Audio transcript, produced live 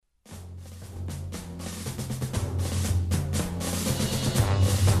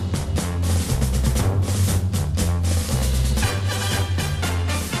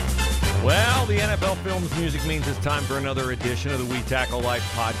NFL Films Music means it's time for another edition of the We Tackle Life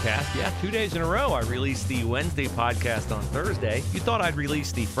podcast. Yeah, 2 days in a row. I released the Wednesday podcast on Thursday. You thought I'd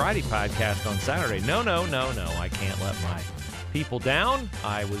release the Friday podcast on Saturday. No. I can't let my people down.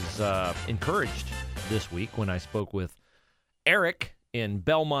 I was encouraged this week when I spoke with Eric in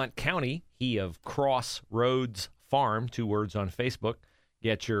Belmont County, he of Crossroads Farm, 2 words on Facebook.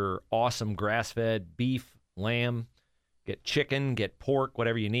 Get your awesome grass-fed beef, lamb, get chicken, get pork,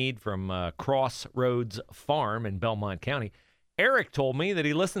 whatever you need from Crossroads Farm in Belmont County. Eric told me that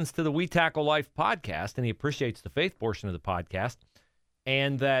he listens to the We Tackle Life podcast and he appreciates the faith portion of the podcast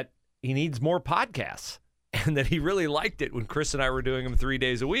and that he needs more podcasts and that he really liked it when Chris and I were doing them 3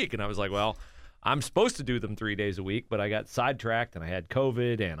 days a week. And I was like, well, I'm supposed to do them 3 days a week, but I got sidetracked and I had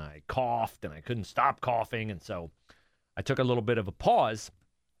COVID and I coughed and I couldn't stop coughing. And so I took a little bit of a pause.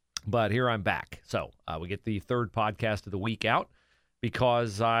 But here I'm back. So we get the third podcast of the week out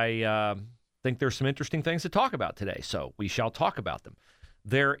because I think there's some interesting things to talk about today. So we shall talk about them.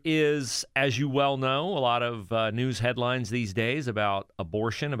 There is, as you well know, a lot of news headlines these days about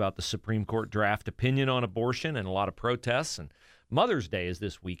abortion, about the Supreme Court draft opinion on abortion, and a lot of protests. And Mother's Day is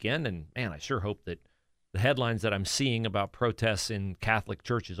this weekend. And, man, I sure hope that the headlines that I'm seeing about protests in Catholic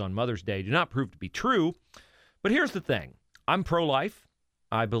churches on Mother's Day do not prove to be true. But here's the thing. I'm pro-life.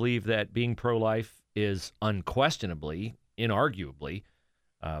 I believe that being pro-life is unquestionably, inarguably,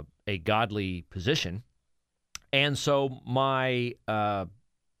 a godly position. And so my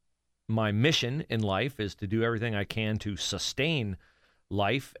mission in life is to do everything I can to sustain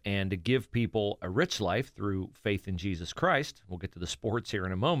life and to give people a rich life through faith in Jesus Christ. We'll get to the sports here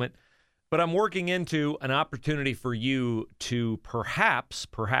in a moment. But I'm working into an opportunity for you to perhaps,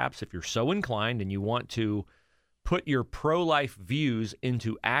 if you're so inclined and you want to put your pro-life views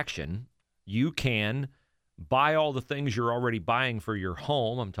into action, you can buy all the things you're already buying for your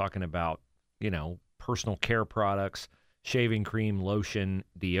home. I'm talking about, personal care products, shaving cream, lotion,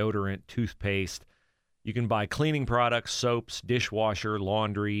 deodorant, toothpaste. You can buy cleaning products, soaps, dishwasher,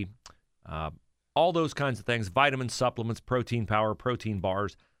 laundry, all those kinds of things, vitamin supplements, protein powder, protein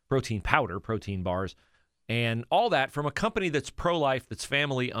bars, and all that from a company that's pro-life, that's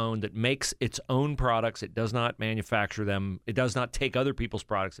family-owned, that makes its own products. It does not manufacture them. It does not take other people's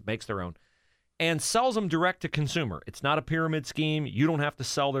products. It makes their own and sells them direct to consumer. It's not a pyramid scheme. You don't have to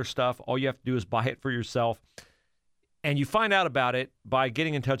sell their stuff. All you have to do is buy it for yourself. And you find out about it by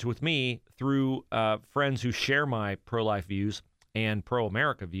getting in touch with me through friends who share my pro-life views and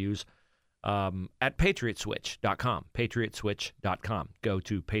pro-America views at patriotswitch.com, patriotswitch.com. Go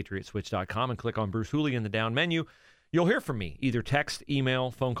to patriotswitch.com and click on Bruce Hooley in the down menu. You'll hear from me, either text, email,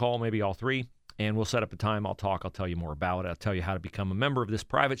 phone call, maybe all three, and we'll set up a time. I'll talk. I'll tell you more about it. I'll tell you how to become a member of this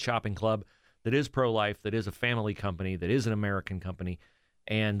private shopping club that is pro-life, that is a family company, that is an American company,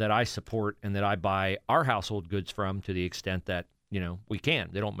 and that I support and that I buy our household goods from to the extent that, we can.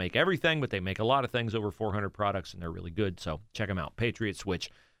 They don't make everything, but they make a lot of things, over 400 products, and they're really good. So check them out,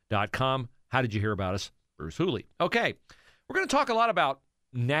 patriotswitch.com. How did you hear about us? Bruce Hooley. Okay, we're going to talk a lot about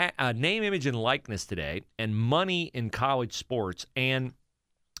name, image, and likeness today and money in college sports, and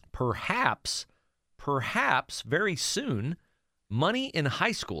perhaps very soon, money in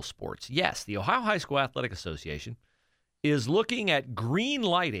high school sports. Yes, the Ohio High School Athletic Association is looking at green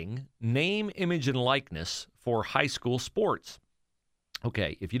lighting name, image, and likeness for high school sports.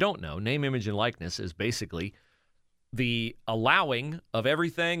 Okay, if you don't know, name, image, and likeness is basically the allowing of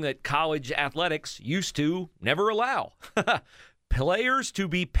everything that college athletics used to never allow. Players to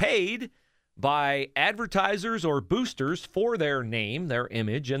be paid by advertisers or boosters for their name, their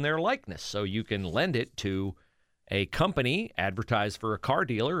image, and their likeness. So you can lend it to a company, advertise for a car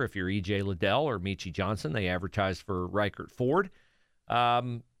dealer. If you're E.J. Liddell or Michi Johnson, they advertise for Reichert Ford.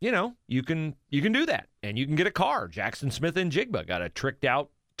 You can do that, and you can get a car. Jackson Smith and Jigba got a tricked out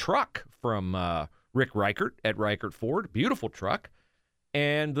truck from Rick Reichert at Reichert Ford, beautiful truck,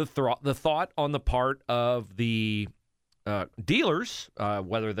 and the thought on the part of the dealers,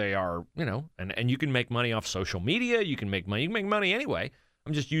 whether they are, and you can make money off social media, you can make money anyway.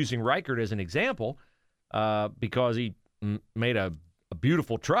 I'm just using Reichert as an example because he made a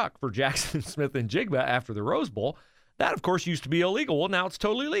beautiful truck for Jackson Smith and Jigba after the Rose Bowl. That, of course, used to be illegal. Well, now it's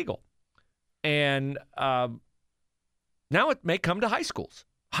totally legal. And now it may come to high schools.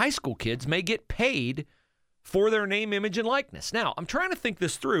 High school kids may get paid for their name, image, and likeness. Now, I'm trying to think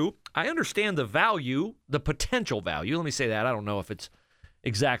this through. I understand the value, the potential value. Let me say that. I don't know if it's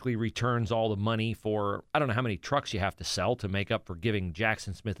exactly returns all the money for, I don't know how many trucks you have to sell to make up for giving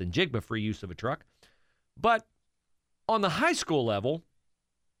Jackson Smith and Jigba free use of a truck. But on the high school level,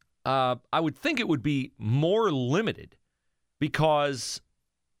 I would think it would be more limited because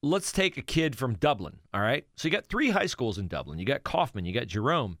let's take a kid from Dublin, all right? So you got 3 high schools in Dublin. You got Kaufman, you got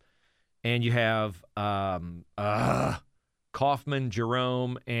Jerome, and you have Kaufman,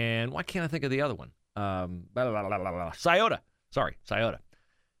 Jerome, and why can't I think of the other one? Scioto. Sorry, Scioto.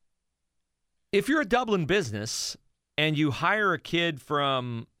 If you're a Dublin business and you hire a kid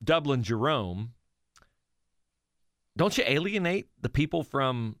from Dublin, Jerome, don't you alienate the people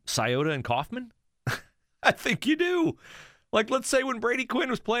from Scioto and Kaufman? I think you do. Like, let's say when Brady Quinn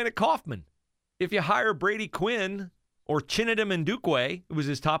was playing at Kaufman, if you hire Brady Quinn or Chinedum Ndukwe, who was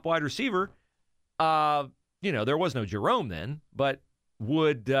his top wide receiver, there was no Jerome then, but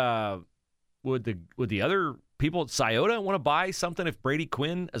would the other people at Scioto want to buy something if Brady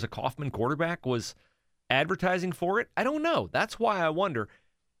Quinn as a Kaufman quarterback was advertising for it? I don't know. That's why I wonder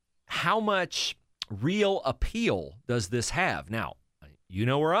how much real appeal does this have? Now, you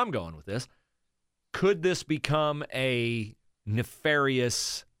know where I'm going with this. Could this become a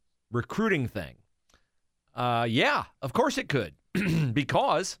nefarious recruiting thing? Yeah, of course it could,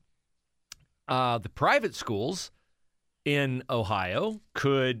 because the private schools in Ohio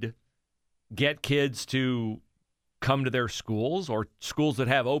could get kids to come to their schools, or schools that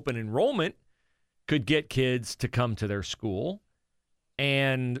have open enrollment could get kids to come to their school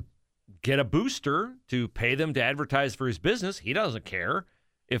and get a booster to pay them to advertise for his business. He doesn't care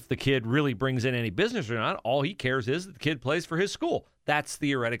if the kid really brings in any business or not. All he cares is that the kid plays for his school. That's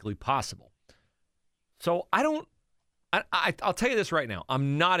theoretically possible. So I'll tell you this right now.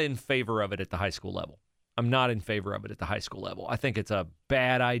 I'm not in favor of it at the high school level. I think it's a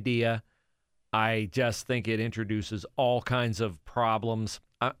bad idea. I just think it introduces all kinds of problems.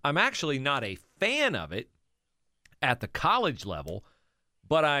 I'm actually not a fan of it at the college level,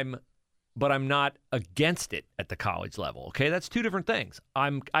 but I'm not against it at the college level. Okay, that's 2 different things.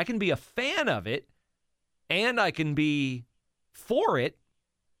 I can be a fan of it, and I can be for it.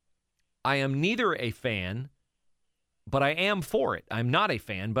 I am neither a fan, but I am for it. I'm not a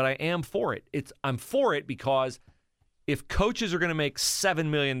fan, but I am for it. I'm for it because if coaches are going to make $7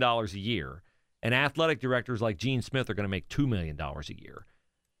 million a year, and athletic directors like Gene Smith are going to make $2 million a year,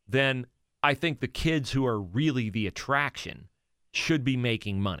 then I think the kids who are really the attraction should be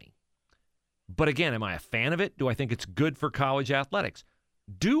making money. But again, am I a fan of it? Do I think it's good for college athletics?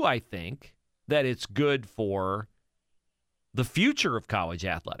 Do I think that it's good for the future of college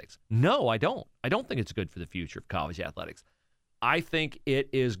athletics? No, I don't. I don't think it's good for the future of college athletics. I think it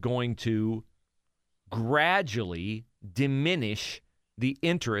is going to gradually diminish the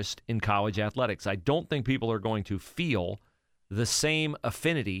interest in college athletics. I don't think people are going to feel the same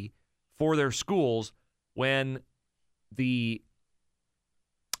affinity for their schools when the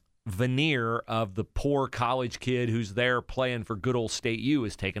veneer of the poor college kid who's there playing for good old State U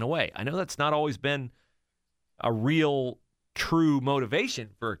is taken away. I know that's not always been a real, true motivation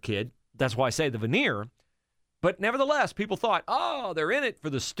for a kid. That's why I say the veneer. But nevertheless, people thought, oh, they're in it for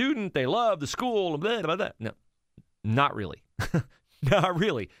the student. They love the school. Blah, blah, blah. No, not really. Not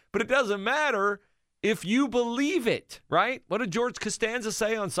really. But it doesn't matter if you believe it, right? What did George Costanza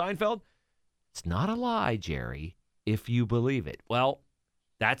say on Seinfeld? It's not a lie, Jerry, if you believe it. Well,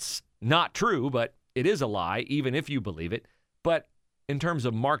 that's not true, but it is a lie, even if you believe it. But in terms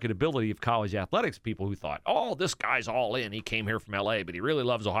of marketability of college athletics, people who thought, oh, this guy's all in. He came here from L.A., but he really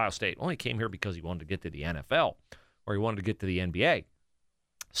loves Ohio State. Well, he came here because he wanted to get to the NFL or he wanted to get to the NBA.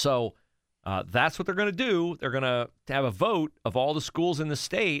 So that's what they're going to do. They're going to have a vote of all the schools in the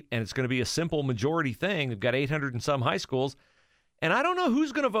state, and it's going to be a simple majority thing. They've got 800 and some high schools. And I don't know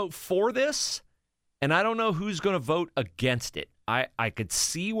who's going to vote for this, and I don't know who's going to vote against it. I could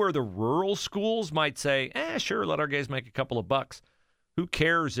see where the rural schools might say, sure, let our guys make a couple of bucks. Who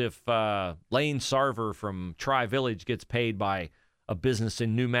cares if Lane Sarver from Tri-Village gets paid by a business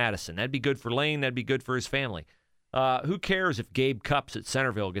in New Madison? That'd be good for Lane. That'd be good for his family. Who cares if Gabe Cupps at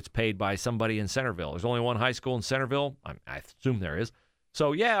Centerville gets paid by somebody in Centerville? There's only one high school in Centerville. I assume there is.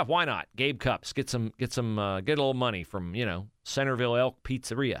 So, yeah, why not? Gabe Cupps, get a little money from, Centerville Elk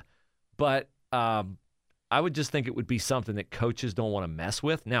Pizzeria. But I would just think it would be something that coaches don't want to mess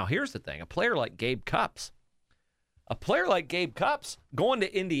with. Now, here's the thing. A player like Gabe Cupps going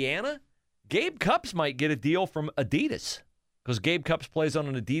to Indiana, Gabe Cupps might get a deal from Adidas because Gabe Cupps plays on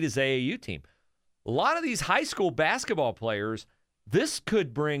an Adidas AAU team. A lot of these high school basketball players, this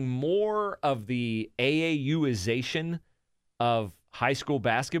could bring more of the AAUization of high school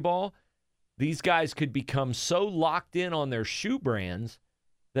basketball. These guys could become so locked in on their shoe brands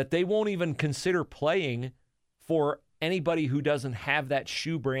that they won't even consider playing for anybody who doesn't have that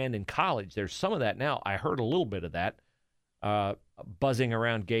shoe brand in college. There's some of that now. I heard a little bit of that buzzing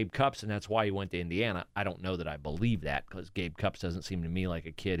around Gabe Cupps, and that's why he went to Indiana. I don't know that I believe that, because Gabe Cupps doesn't seem to me like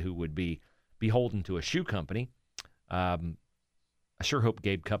a kid who would be beholden to a shoe company. I sure hope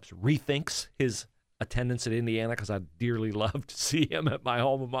Gabe Cupps rethinks his attendance at Indiana, because I'd dearly love to see him at my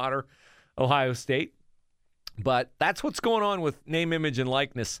alma mater, Ohio State. But that's what's going on with name, image, and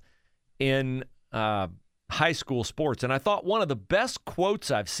likeness in high school sports. And I thought one of the best quotes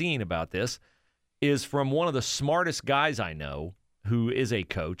I've seen about this is from one of the smartest guys I know, who is a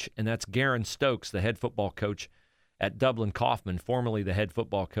coach, and that's Garen Stokes, the head football coach at Dublin Kaufman, formerly the head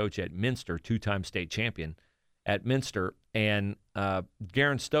football coach at Minster, two-time state champion at Minster. And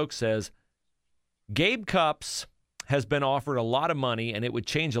Garen Stokes says, Gabe Cupps has been offered a lot of money, and it would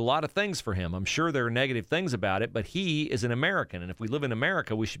change a lot of things for him. I'm sure there are negative things about it, but he is an American, and if we live in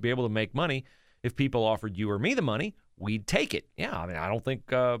America, we should be able to make money. If people offered you or me the money, we'd take it. Yeah, I mean, I don't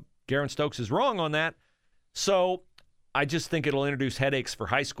think Garen Stokes is wrong on that. So I just think it'll introduce headaches for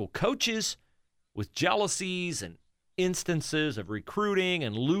high school coaches with jealousies and instances of recruiting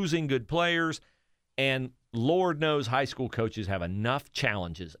and losing good players. And Lord knows high school coaches have enough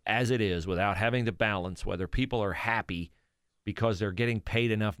challenges as it is without having to balance whether people are happy because they're getting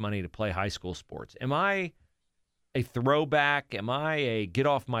paid enough money to play high school sports. Am I a throwback? Am I a get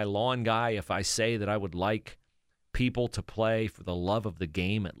off my lawn guy if I say that I would like people to play for the love of the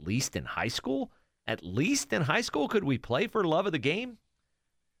game, at least in high school? At least in high school, could we play for love of the game?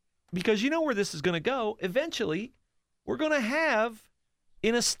 Because you know where this is going to go. Eventually, we're going to have,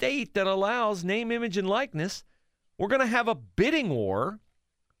 in a state that allows name, image, and likeness, we're going to have a bidding war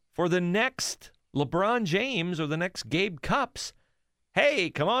for the next LeBron James or the next Gabe Cupps. Hey,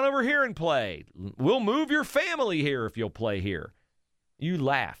 come on over here and play. We'll move your family here if you'll play here. You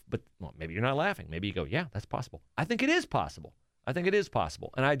laugh, but well, maybe you're not laughing. Maybe you go, yeah, that's possible. I think it is possible.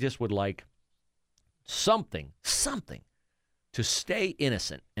 And I just would like something to stay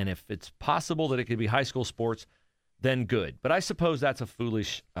innocent. And if it's possible that it could be high school sports, then good. But I suppose that's a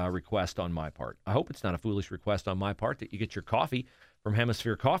foolish request on my part. I hope it's not a foolish request on my part that you get your coffee from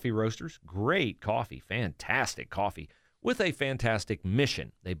Hemisphere Coffee Roasters. Great coffee, fantastic coffee, with a fantastic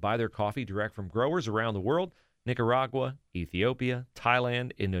mission. They buy their coffee direct from growers around the world: Nicaragua, Ethiopia,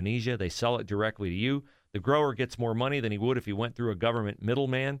 Thailand, Indonesia. They sell it directly to you. The grower gets more money than he would if he went through a government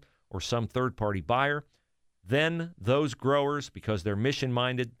middleman or some third-party buyer. Then those growers, because they're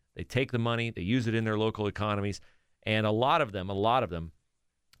mission-minded, they take the money, they use it in their local economies, and a lot of them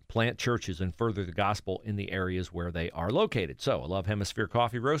plant churches and further the gospel in the areas where they are located. So I love Hemisphere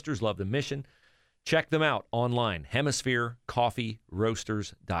Coffee Roasters, love the mission. Check them out online,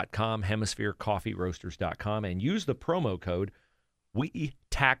 hemispherecoffeeroasters.com, hemispherecoffeeroasters.com, and use the promo code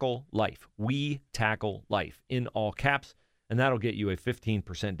WeTackleLife, WeTackleLife, in all caps, and that'll get you a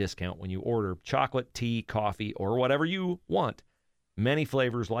 15% discount when you order chocolate, tea, coffee, or whatever you want. Many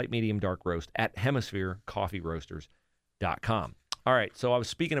flavors, light, medium, dark roast, at hemispherecoffeeroasters.com. All right, so I was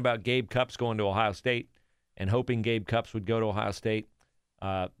speaking about Gabe Cupps going to Ohio State and hoping Gabe Cupps would go to Ohio State.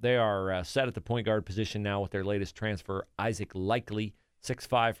 They are set at the point guard position now with their latest transfer, Isaac Likely,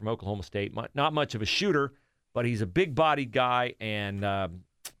 6'5", from Oklahoma State. Not much of a shooter, but he's a big-bodied guy, and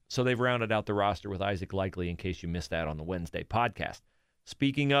so they've rounded out the roster with Isaac Likely, in case you missed that on the Wednesday podcast.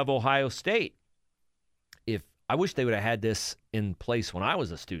 Speaking of Ohio State, I wish they would have had this in place when I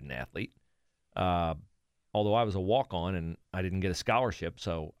was a student athlete, although I was a walk-on and I didn't get a scholarship,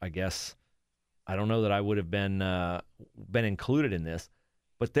 so I guess I don't know that I would have been included in this.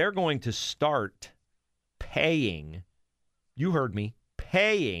 But they're going to start paying, you heard me,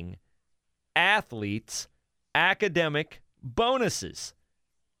 paying athletes academic bonuses.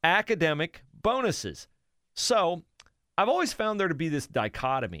 Academic bonuses. So I've always found there to be this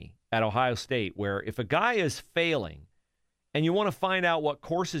dichotomy at Ohio State where if a guy is failing and you want to find out what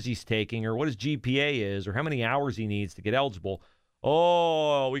courses he's taking or what his GPA is or how many hours he needs to get eligible,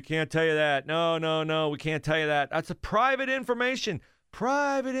 oh, we can't tell you that. No, we can't tell you that. That's a private information.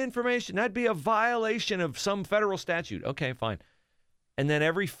 Private information. That'd be a violation of some federal statute. Okay, fine. And then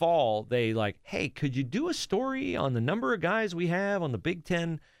every fall, they hey, could you do a story on the number of guys we have on the Big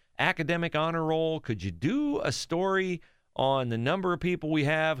Ten academic honor roll? Could you do a story on the number of people we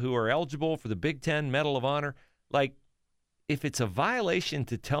have who are eligible for the Big Ten Medal of Honor? If it's a violation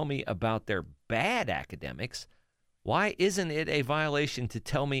to tell me about their bad academics, why isn't it a violation to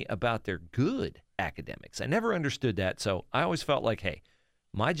tell me about their good academics? I never understood that, so I always felt like, hey,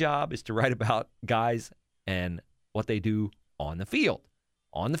 my job is to write about guys and what they do on the field.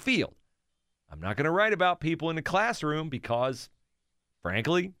 On the field. I'm not going to write about people in the classroom because,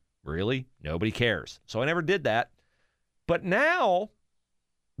 frankly, really, nobody cares. So I never did that. But now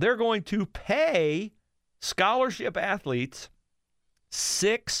they're going to pay scholarship athletes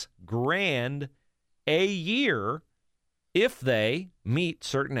 $6,000 a year if they meet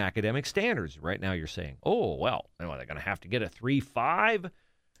certain academic standards. Right now you're saying, oh, well, are they going to have to get a 3.5?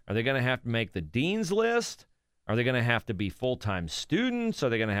 Are they going to have to make the dean's list? Are they going to have to be full-time students? Are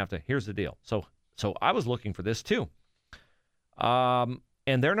they going to have to? Here's the deal. So I was looking for this too. And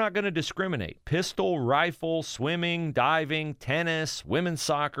they're not going to discriminate. Pistol, rifle, swimming, diving, tennis, women's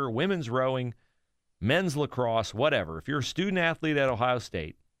soccer, women's rowing, men's lacrosse, whatever. If you're a student athlete at Ohio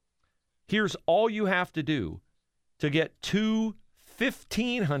State, here's all you have to do to get two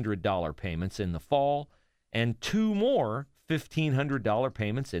 $1,500 payments in the fall and two more $1,500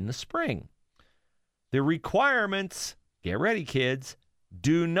 payments in the spring. The requirements, get ready, kids,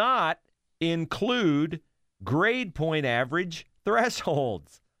 do not include grade point average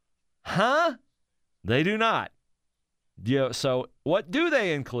thresholds. Huh? They do not. So what do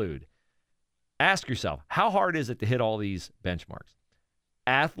they include? Ask yourself, how hard is it to hit all these benchmarks?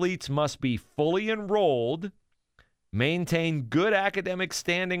 Athletes must be fully enrolled, maintain good academic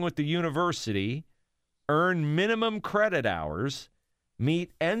standing with the university, earn minimum credit hours,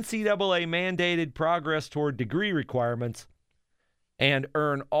 meet NCAA mandated progress toward degree requirements, and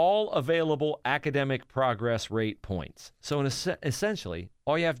earn all available academic progress rate points. So essentially,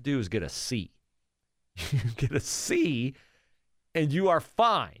 all you have to do is get a C. You get a C, and you are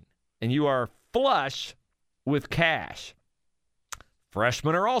fine, and you are flush with cash.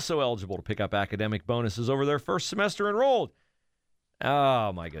 Freshmen are also eligible to pick up academic bonuses over their first semester enrolled.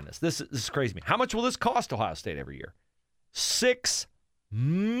 Oh, my goodness. This is crazy. How much will this cost Ohio State every year? $6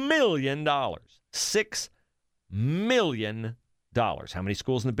 million. $6 million. How many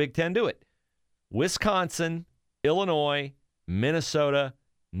schools in the Big Ten do it? Wisconsin, Illinois, Minnesota,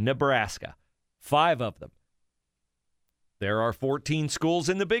 Nebraska. 5 of them. There are 14 schools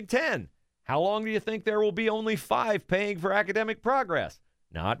in the Big Ten. How long do you think there will be only 5 paying for academic progress?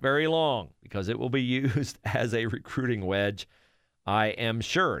 Not very long, because it will be used as a recruiting wedge, I am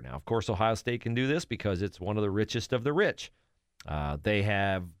sure. Now, of course, Ohio State can do this because it's one of the richest of the rich. They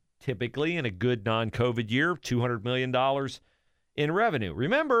have typically, in a good non-COVID year, $200 million in revenue.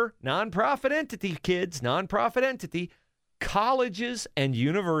 Remember, nonprofit entity, kids, nonprofit entity. Colleges and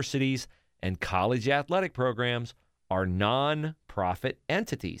universities and college athletic programs are non-profit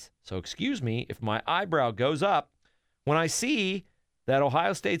entities. So excuse me if my eyebrow goes up when I see that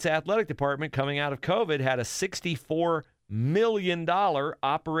Ohio State's athletic department coming out of COVID had a $64 million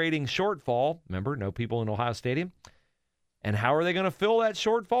operating shortfall. Remember, no people in Ohio Stadium. And how are they going to fill that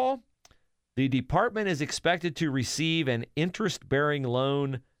shortfall? The department is expected to receive an interest-bearing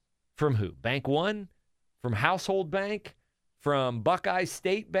loan from who? Bank One? From Household Bank? From Buckeye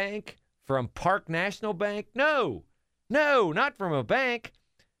State Bank? From Park National Bank? No, not from a bank.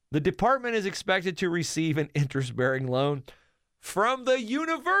 The department is expected to receive an interest-bearing loan from the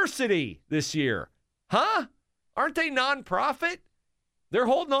university this year. Huh? Aren't they nonprofit? They're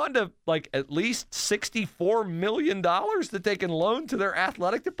holding on to like at least $64 million that they can loan to their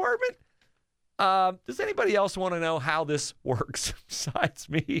athletic department. Does anybody else want to know how this works besides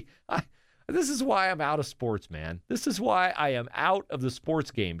me? This is why I'm out of sports, man. This is why I am out of the sports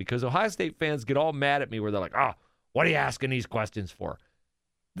game, because Ohio State fans get all mad at me where they're like, oh, what are you asking these questions for?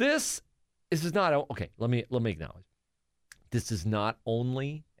 This is not, okay, let me acknowledge. This is not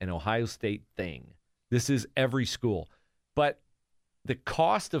only an Ohio State thing. This is every school. But the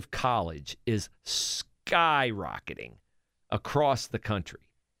cost of college is skyrocketing across the country.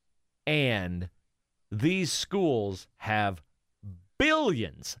 And these schools have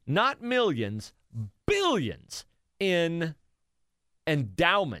billions, not millions, billions in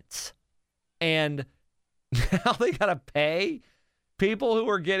endowments. And now they got to pay people who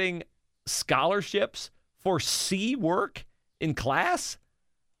are getting scholarships for C work in class.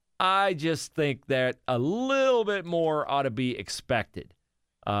 I just think that a little bit more ought to be expected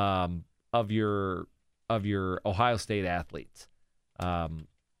of your Ohio State athletes. I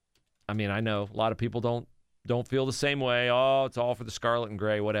mean, I know a lot of people don't feel the same way. Oh, it's all for the scarlet and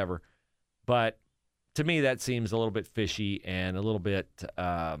gray, whatever. But to me, that seems a little bit fishy and a little bit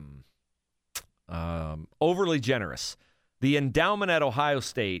overly generous. The endowment at Ohio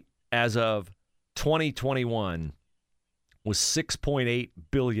State as of 2021 was $6.8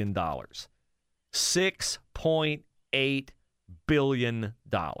 billion. $6.8 billion.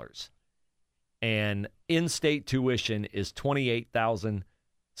 And in-state tuition is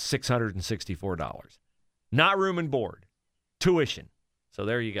 $28,664. Not room and board, tuition. So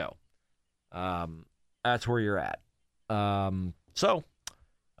there you go. That's where you're at. So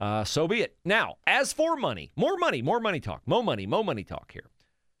be it. Now, as for money, more money talk here.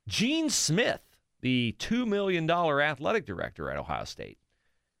 Gene Smith, the $2 million athletic director at Ohio State,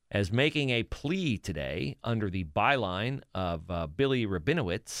 as making a plea today under the byline of Billy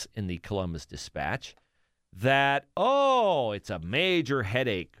Rabinowitz in the Columbus Dispatch that, it's a major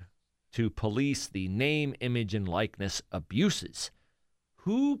headache to police the name, image, and likeness abuses.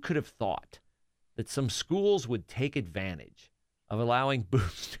 Who could have thought that some schools would take advantage of allowing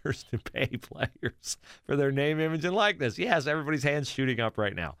boosters to pay players for their name, image, and likeness? Yes, everybody's hands shooting up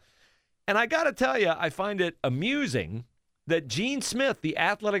right now. And I got to tell you, I find it amusing that Gene Smith, the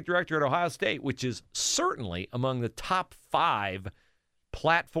athletic director at Ohio State, which is certainly among the top 5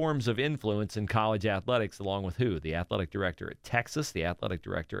 platforms of influence in college athletics, along with who? The athletic director at Texas, the athletic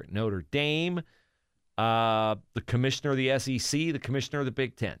director at Notre Dame, the commissioner of the SEC, the commissioner of the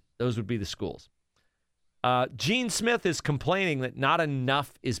Big Ten. Those would be the schools. Gene Smith is complaining that not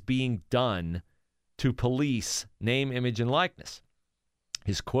enough is being done to police name, image, and likeness.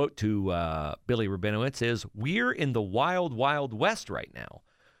 His quote to Billy Rabinowitz is, "We're in the wild, wild west right now.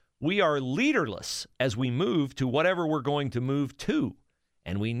 We are leaderless as we move to whatever we're going to move to,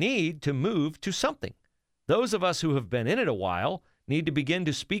 and we need to move to something. Those of us who have been in it a while need to begin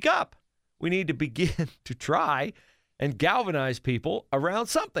to speak up. We need to begin to try and galvanize people around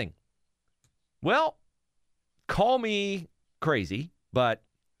something." Well, call me crazy, but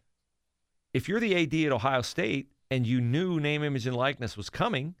if you're the AD at Ohio State and you knew name, image, and likeness was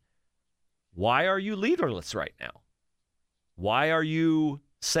coming, why are you leaderless right now? Why are you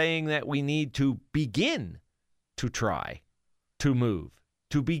saying that we need to begin to try to move,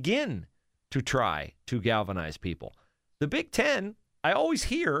 to begin to try to galvanize people? The Big Ten, I always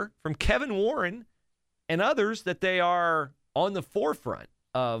hear from Kevin Warren and others that they are on the forefront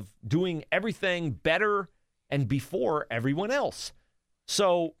of doing everything better and before everyone else.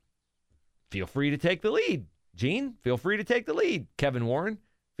 So feel free to take the lead. Gene, feel free to take the lead. Kevin Warren,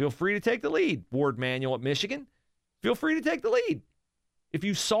 feel free to take the lead. Ward Manuel at Michigan, feel free to take the lead. If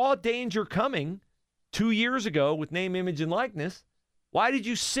you saw danger coming 2 years ago with name, image, and likeness, why did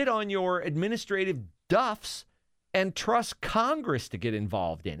you sit on your administrative duffs and trust Congress to get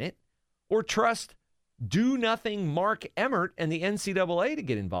involved in it, or trust do-nothing Mark Emmert and the NCAA to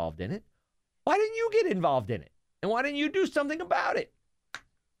get involved in it? Why didn't you get involved in it? And why didn't you do something about it?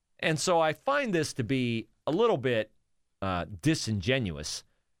 And so I find this to be a little bit disingenuous,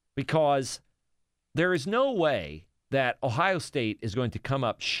 because there is no way that Ohio State is going to come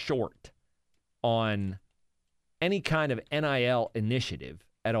up short on any kind of NIL initiative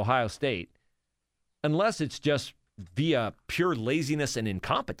at Ohio State unless it's just via pure laziness and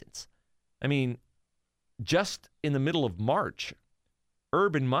incompetence. I mean, just in the middle of March,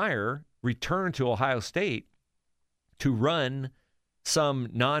 Urban Meyer returned to Ohio State to run some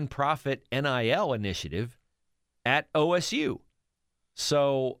nonprofit NIL initiative at OSU.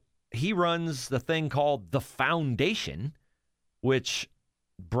 So he runs the thing called the Foundation, which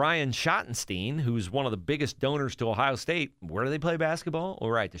Brian Schottenstein, who's one of the biggest donors to Ohio State, where do they play basketball? Oh,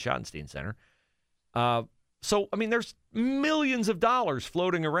 right, the Schottenstein Center. So, I mean, there's millions of dollars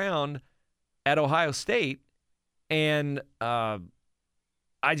floating around at Ohio State, and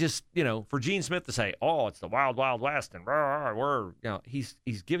I just, for Gene Smith to say, it's the wild, wild west, and we're, he's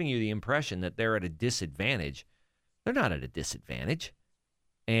giving you the impression that they're at a disadvantage. They're not at a disadvantage,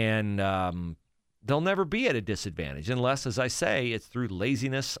 and they'll never be at a disadvantage unless, as I say, it's through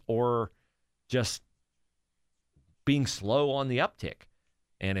laziness or just being slow on the uptick.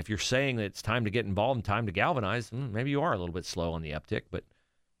 And if you're saying that it's time to get involved and time to galvanize, maybe you are a little bit slow on the uptick, but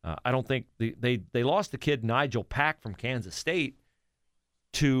I don't think they lost the kid Nigel Pack from Kansas State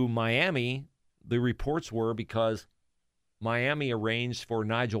to Miami. The reports were because Miami arranged for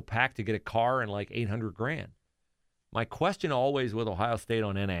Nigel Pack to get a car and like $800,000. My question always with Ohio State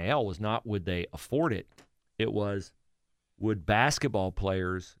on NIL was not would they afford it. It was, would basketball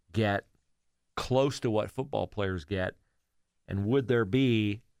players get close to what football players get, and would there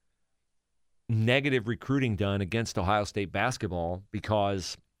be negative recruiting done against Ohio State basketball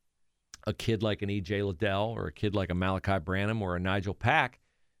because a kid like an E.J. Liddell or a kid like a Malachi Branham or a Nigel Pack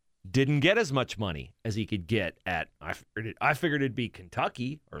didn't get as much money as he could get at, I figured it'd be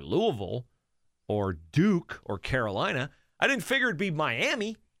Kentucky or Louisville or Duke or Carolina. I didn't figure it'd be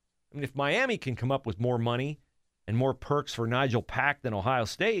Miami. I mean, if Miami can come up with more money and more perks for Nigel Pack than Ohio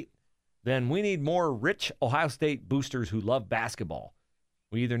State, then we need more rich Ohio State boosters who love basketball.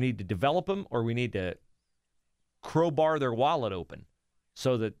 We either need to develop them or we need to crowbar their wallet open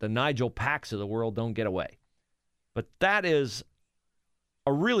so that the Nigel Packs of the world don't get away. But that is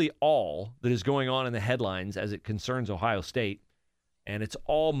really all that is going on in the headlines as it concerns Ohio State, and it's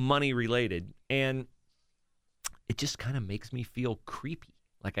all money related, and it just kind of makes me feel creepy,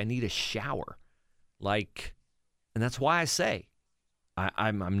 like I need a shower. And that's why I say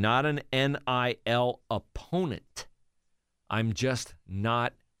I'm not an NIL opponent. I'm just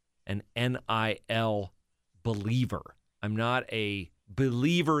not an NIL believer. I'm not a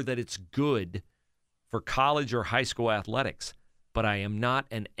believer that it's good for college or high school athletics, but I am not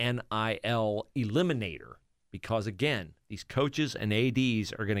an NIL eliminator because, again, these coaches and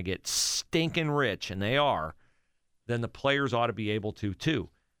ADs are going to get stinking rich, and they are, then the players ought to be able to too.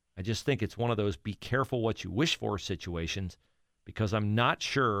 I just think it's one of those be careful what you wish for situations because I'm not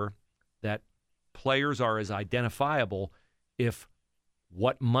sure that players are as identifiable if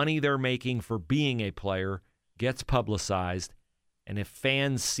what money they're making for being a player gets publicized and if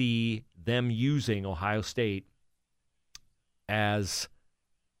fans see them using Ohio State as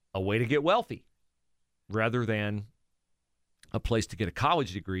a way to get wealthy rather than a place to get a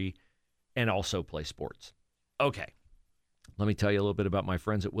college degree and also play sports. Okay. Let me tell you a little bit about my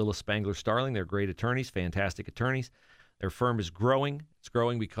friends at Willis Spangler Starling. They're great attorneys, fantastic attorneys. Their firm is growing. It's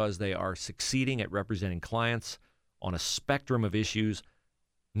growing because they are succeeding at representing clients on a spectrum of issues,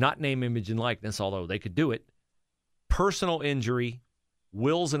 not name, image, and likeness, although they could do it. Personal injury,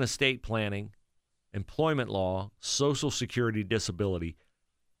 wills and estate planning, employment law, Social Security, disability,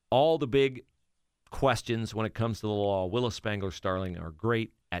 all the big questions when it comes to the law. Willis Spangler Starling are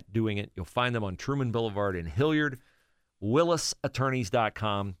great at doing it. You'll find them on Truman Boulevard in Hilliard.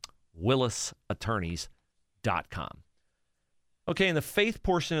 WillisAttorneys.com, WillisAttorneys.com. Okay, in the faith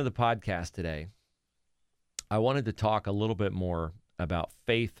portion of the podcast today, I wanted to talk a little bit more about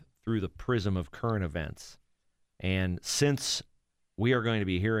faith through the prism of current events. And since we are going to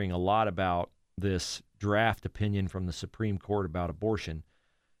be hearing a lot about this draft opinion from the Supreme Court about abortion,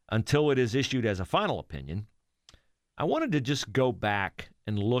 until it is issued as a final opinion, I wanted to just go back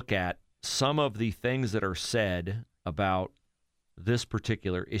and look at some of the things that are said about this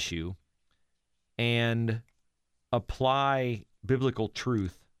particular issue and apply biblical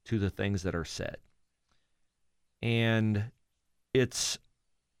truth to the things that are said. And it's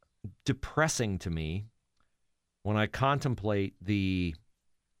depressing to me when I contemplate the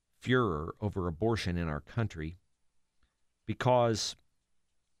furor over abortion in our country, because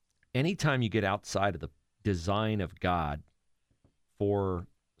anytime you get outside of the design of God for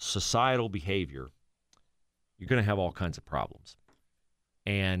societal behavior, you're going to have all kinds of problems.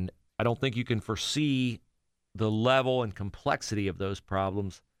 And I don't think you can foresee the level and complexity of those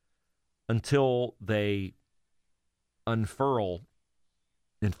problems until they unfurl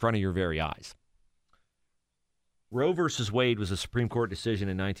in front of your very eyes. Roe versus Wade was a Supreme Court decision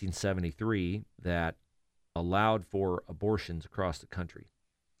in 1973 that allowed for abortions across the country.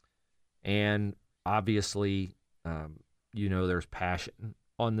 And obviously, there's passion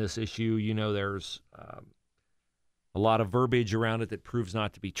on this issue. There's a lot of verbiage around it that proves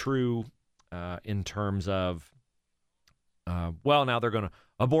not to be true in terms of, now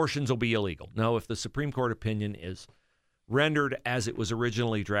abortions will be illegal. No, if the Supreme Court opinion is rendered as it was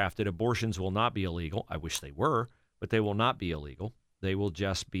originally drafted, abortions will not be illegal. I wish they were, but they will not be illegal. They will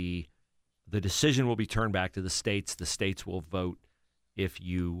just be, the decision will be turned back to the states. The states will vote the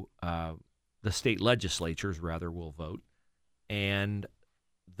state legislatures, rather, will vote. And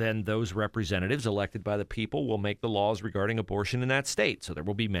then those representatives elected by the people will make the laws regarding abortion in that state. So there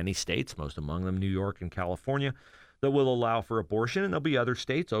will be many states, most among them New York and California, that will allow for abortion. And there'll be other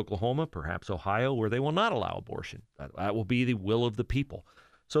states, Oklahoma, perhaps Ohio, where they will not allow abortion. That will be the will of the people.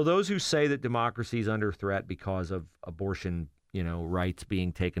 So those who say that democracy is under threat because of abortion, rights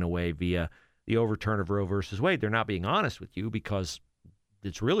being taken away via the overturn of Roe versus Wade, they're not being honest with you, because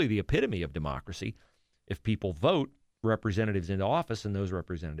it's really the epitome of democracy if people vote representatives into office and those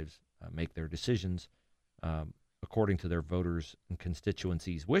representatives make their decisions according to their voters' and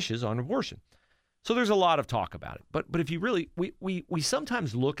constituencies' wishes on abortion. So there's a lot of talk about it. But if you really, we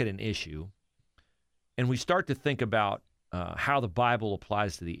sometimes look at an issue and we start to think about how the Bible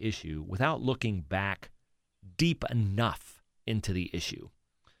applies to the issue without looking back deep enough into the issue.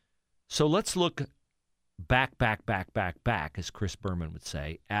 So let's look back, as Chris Berman would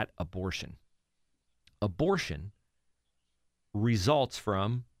say, at abortion. Abortion results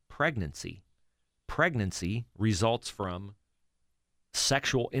from pregnancy. Pregnancy results from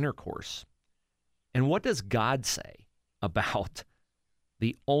sexual intercourse. And what does God say about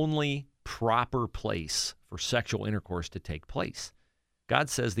the only proper place for sexual intercourse to take place? God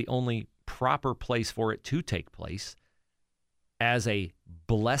says the only proper place for it to take place as a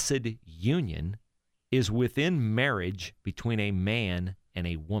blessed union is within marriage between a man and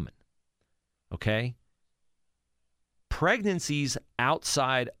a woman. Okay? Pregnancies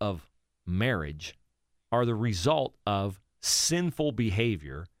outside of marriage are the result of sinful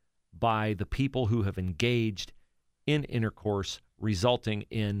behavior by the people who have engaged in intercourse, resulting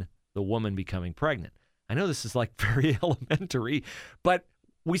in the woman becoming pregnant. I know this is like very elementary, but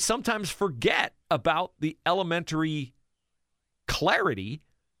we sometimes forget about the elementary clarity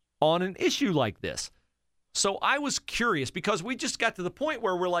on an issue like this. So I was curious because we just got to the point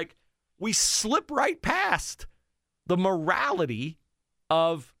where we're like, we slip right past the morality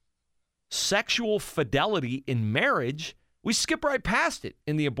of sexual fidelity in marriage. We skip right past it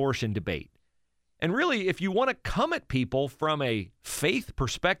in the abortion debate. And really, if you want to come at people from a faith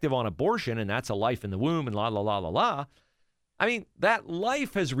perspective on abortion, and that's a life in the womb and la, la, la, la, la, I mean, that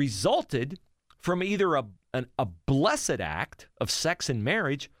life has resulted from either a blessed act of sex in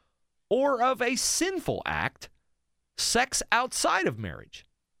marriage or of a sinful act, sex outside of marriage.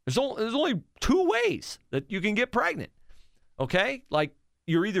 There's only two ways that you can get pregnant, okay? Like,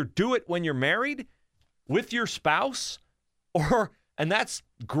 you either do it when you're married with your spouse, and that's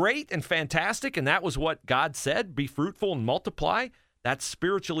great and fantastic, and that was what God said, be fruitful and multiply. That's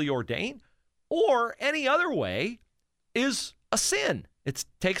spiritually ordained. Or any other way is a sin. It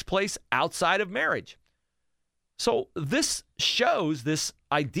takes place outside of marriage. So this shows this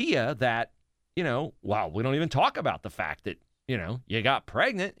idea that, we don't even talk about the fact that, you got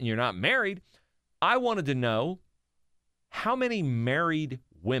pregnant and you're not married. I wanted to know how many married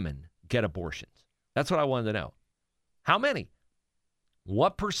women get abortions. That's what I wanted to know. How many?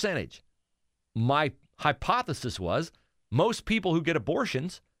 What percentage? My hypothesis was most people who get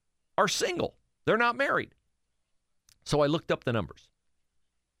abortions are single. They're not married. So I looked up the numbers,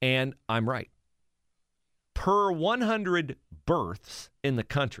 and I'm right. Per 100 births in the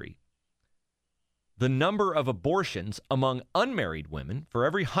country, the number of abortions among unmarried women, for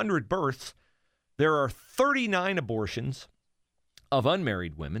every 100 births, there are 39 abortions of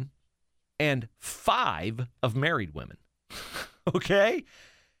unmarried women and 5 of married women. Okay?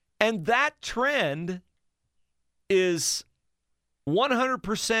 And that trend is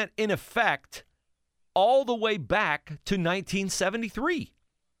 100% in effect all the way back to 1973.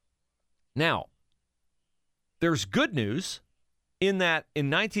 Now, there's good news in that in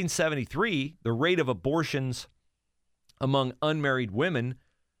 1973, the rate of abortions among unmarried women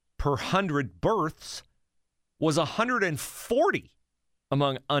per 100 births was 140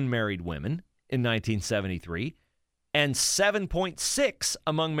 among unmarried women in 1973 and 7.6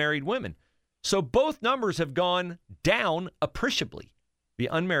 among married women. So both numbers have gone down appreciably. The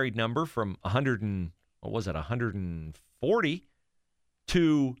unmarried number from 140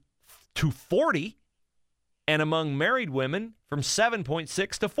 to 40, and among married women from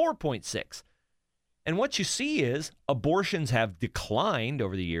 7.6 to 4.6. And what you see is abortions have declined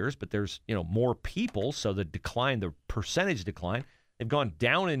over the years, but there's, more people, so the percentage decline, they've gone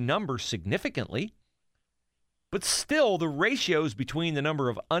down in numbers significantly. But still, the ratios between the number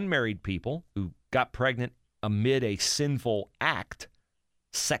of unmarried people who got pregnant amid a sinful act,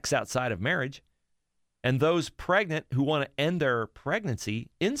 sex outside of marriage, and those pregnant who want to end their pregnancy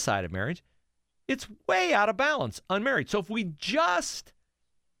inside of marriage, it's way out of balance, unmarried. So if we just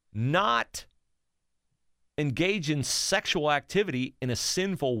not engage in sexual activity in a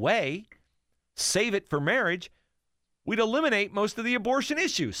sinful way, save it for marriage, we'd eliminate most of the abortion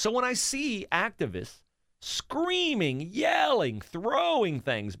issues. So when I see activists screaming, yelling, throwing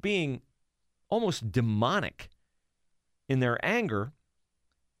things, being almost demonic in their anger,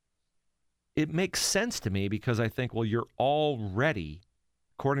 it makes sense to me because I think, well, you're already,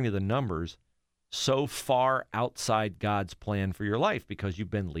 according to the numbers, so far outside God's plan for your life because you've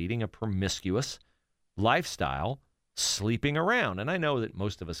been leading a promiscuous lifestyle, sleeping around. And I know that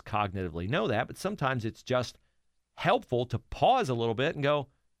most of us cognitively know that, but sometimes it's just helpful to pause a little bit and go,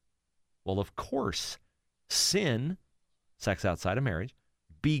 well, of course, sin, sex outside of marriage,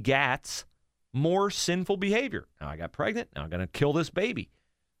 begats more sinful behavior. Now I got pregnant. Now I'm going to kill this baby.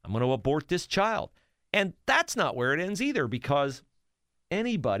 I'm going to abort this child. And that's not where it ends either, because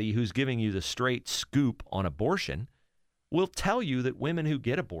anybody who's giving you the straight scoop on abortion will tell you that women who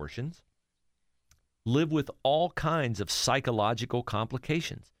get abortions live with all kinds of psychological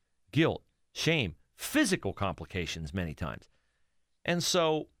complications, guilt, shame, physical complications many times. And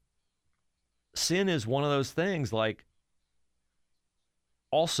so sin is one of those things, like,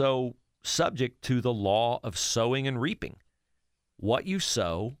 also subject to the law of sowing and reaping. What you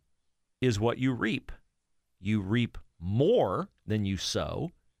sow is what you reap. You reap more than you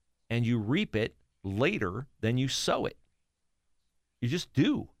sow, and you reap it later than you sow it. You just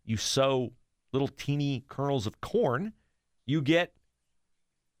do. You sow little teeny kernels of corn, you get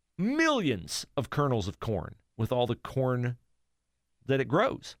millions of kernels of corn with all the corn that it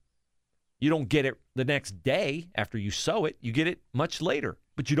grows. You don't get it the next day after you sow it. You get it much later.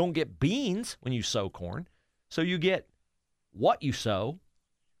 but you don't get beans when you sow corn. So you get what you sow,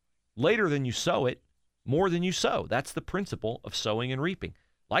 later than you sow it, more than you sow. That's the principle of sowing and reaping.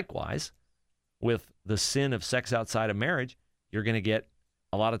 Likewise, with the sin of sex outside of marriage, you're going to get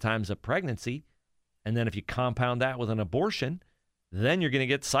a lot of times a pregnancy, and then if you compound that with an abortion, then you're going to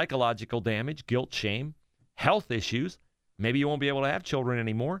get psychological damage, guilt, shame, health issues. Maybe you won't be able to have children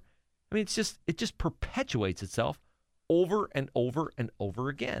anymore. I mean, it just perpetuates itself over and over and over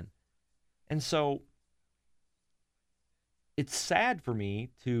again. And so it's sad for me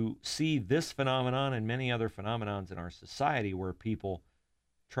to see this phenomenon and many other phenomenons in our society where people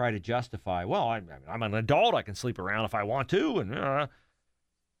try to justify, well, I'm an adult, I can sleep around if I want to, and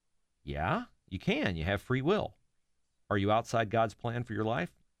yeah, you can. You have free will. Are you outside God's plan for your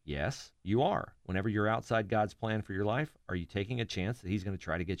life? Yes, you are. Whenever you're outside God's plan for your life, are you taking a chance that he's going to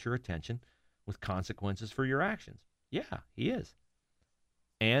try to get your attention with consequences for your actions? Yeah, he is.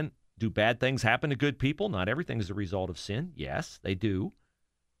 And do bad things happen to good people? Not everything is a result of sin. Yes, they do.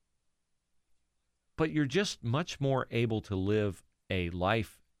 But you're just much more able to live a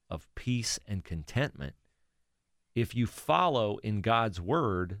life of peace and contentment if you follow in God's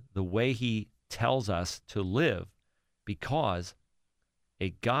word the way he tells us to live, because a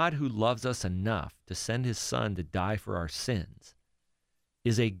God who loves us enough to send his son to die for our sins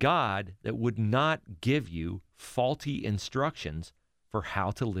is a God that would not give you faulty instructions for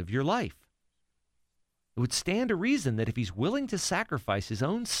how to live your life. It would stand to reason that if he's willing to sacrifice his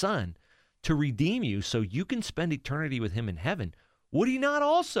own son to redeem you so you can spend eternity with him in heaven, would he not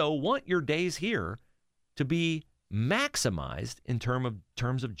also want your days here to be maximized in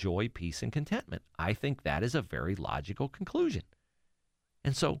terms of joy, peace, and contentment? I think that is a very logical conclusion.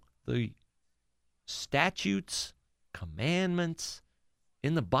 And so the statutes, commandments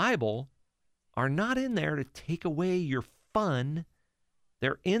in the Bible are not in there to take away your fun.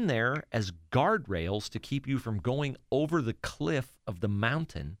 They're in there as guardrails to keep you from going over the cliff of the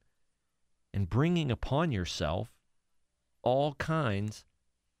mountain and bringing upon yourself all kinds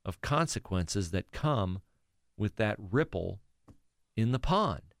of consequences that come with that ripple in the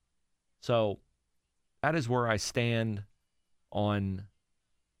pond. So that is where I stand on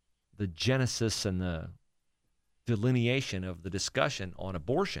the genesis and the delineation of the discussion on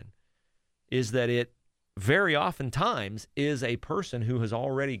abortion, is that it very oftentimes is a person who has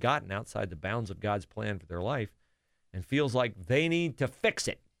already gotten outside the bounds of God's plan for their life and feels like they need to fix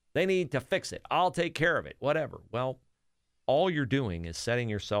it. They need to fix it. I'll take care of it, whatever. Well, all you're doing is setting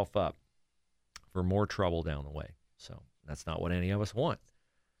yourself up for more trouble down the way. So that's not what any of us want,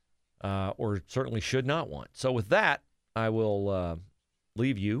 or certainly should not want. So with that, I will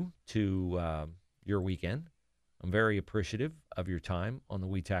leave you to your weekend. I'm very appreciative of your time on the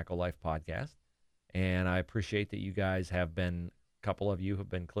We Tackle Life podcast, and I appreciate that you guys have been, a couple of you have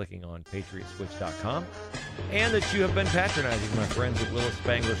been clicking on PatriotSwitch.com, and that you have been patronizing my friends at Willis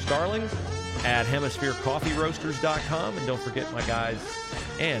Spangler Starling at HemisphereCoffeeRoasters.com, and don't forget my guys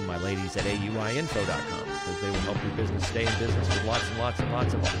and my ladies at AUIinfo.com, because they will help your business stay in business with lots and lots and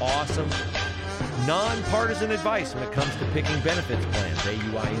lots of awesome nonpartisan advice when it comes to picking benefits plans.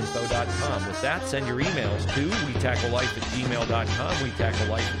 AUIinfo.com. With that, send your emails to WeTackleLife@gmail.com,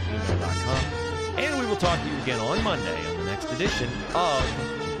 WeTackleLife@gmail.com, and we will talk to you again on Monday on the next edition of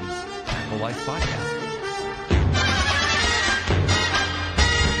the Tackle Life Podcast.